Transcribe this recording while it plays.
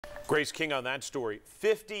Grace King on that story.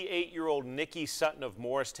 58-year-old Nicky Sutton of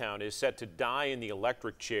Morristown is set to die in the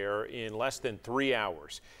electric chair in less than 3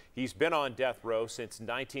 hours. He's been on death row since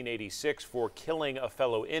 1986 for killing a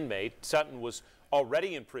fellow inmate. Sutton was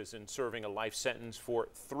already in prison serving a life sentence for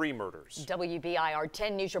 3 murders. WBIR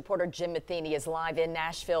 10 News reporter Jim Matheny is live in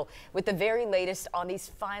Nashville with the very latest on these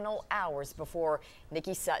final hours before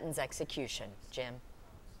Nicky Sutton's execution. Jim.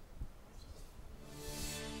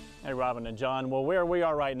 Hey, Robin and John. Well, where we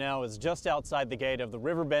are right now is just outside the gate of the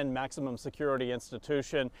Riverbend Maximum Security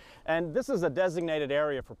Institution. And this is a designated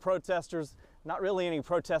area for protesters. Not really any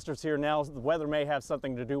protesters here now. The weather may have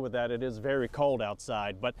something to do with that. It is very cold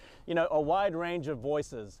outside. But, you know, a wide range of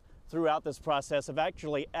voices throughout this process have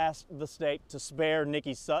actually asked the state to spare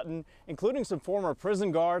Nicky Sutton, including some former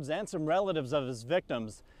prison guards and some relatives of his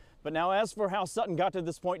victims. But now, as for how Sutton got to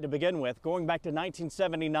this point to begin with, going back to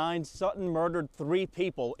 1979, Sutton murdered 3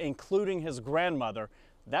 people, including his grandmother.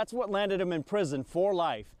 That's what landed him in prison for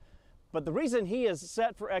life. But the reason he is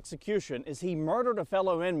set for execution is he murdered a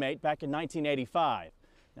fellow inmate back in 1985.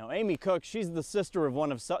 Now, Amy Cook, she's the sister of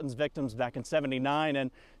one of Sutton's victims back in '79,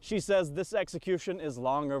 and she says this execution is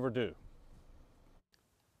long overdue.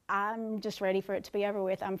 I'm just ready for it to be over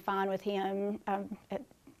with. I'm fine with him. It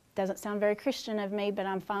doesn't sound very Christian of me, but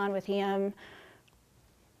I'm fine with him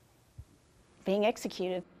being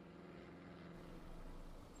executed.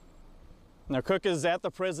 Now, Cook is at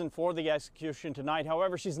the prison for the execution tonight.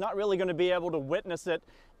 However, she's not really going to be able to witness it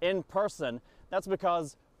in person. That's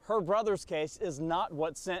because her brother's case is not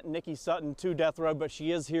what sent Nicky Sutton to death row, but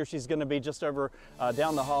she is here. She's going to be just over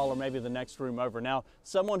down the hall or maybe the next room over. Now,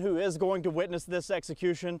 someone who is going to witness this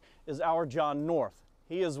execution is our John North.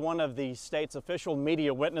 He is one of the state's official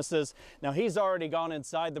media witnesses. Now, he's already gone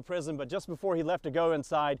inside the prison, but just before he left to go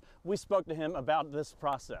inside, we spoke to him about this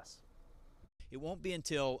process. It won't be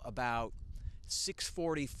until about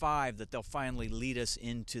 6:45 that they'll finally lead us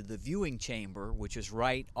into the viewing chamber, which is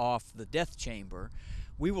right off the death chamber.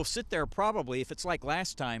 We will sit there probably, if it's like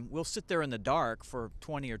last time, we'll sit there in the dark for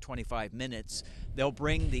 20 or 25 minutes. They'll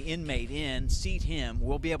bring the inmate in, seat him.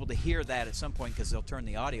 We'll be able to hear that at some point because they'll turn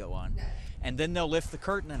the audio on. And then they'll lift the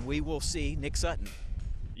curtain and we will see Nick Sutton.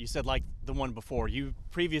 You said like the one before. You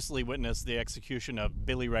previously witnessed the execution of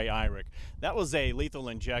Billy Ray Irick. That was a lethal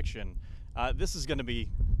injection. This is going to be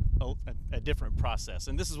a different process.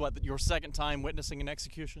 And this is what, your second time witnessing an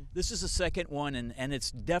execution? This is the second one, and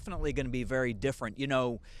it's definitely going to be very different. You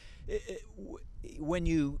know, when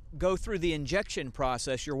you go through the injection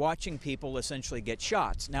process, you're watching people essentially get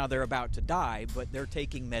shots. Now they're about to die, but they're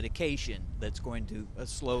taking medication that's going to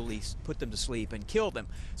slowly put them to sleep and kill them.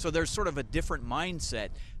 So there's sort of a different mindset.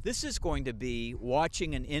 This is going to be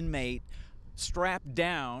watching an inmate strapped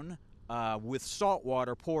down with salt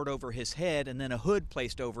water poured over his head and then a hood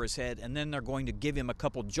placed over his head, and then they're going to give him a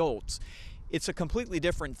couple jolts. It's a completely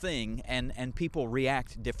different thing, and people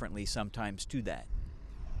react differently sometimes to that.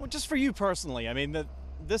 Well, just for you personally, I mean,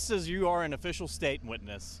 this is, you are an official state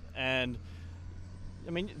witness, and I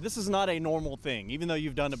mean, this is not a normal thing, even though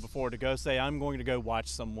you've done it before, to go say, I'm going to go watch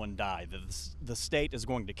someone die. The state is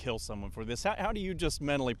going to kill someone for this. How do you just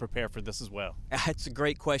mentally prepare for this as well? That's a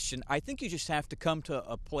great question. I think you just have to come to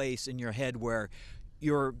a place in your head where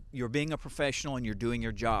you're being a professional and you're doing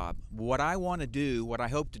your job. What I want to do, what I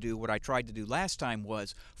hope to do, what I tried to do last time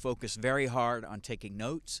was focus very hard on taking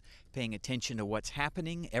notes, paying attention to what's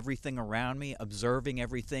happening, everything around me, observing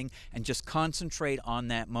everything, and just concentrate on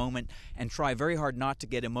that moment and try very hard not to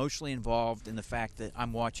get emotionally involved in the fact that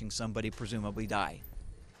I'm watching somebody presumably die.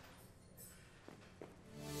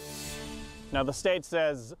 Now, the state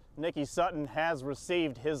says Nicky Sutton has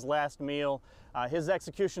received his last meal. His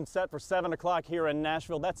execution set for 7 o'clock here in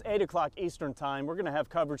Nashville. That's 8 o'clock Eastern time. We're going to have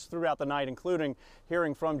coverage throughout the night, including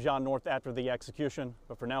hearing from John North after the execution.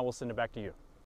 But for now, we'll send it back to you.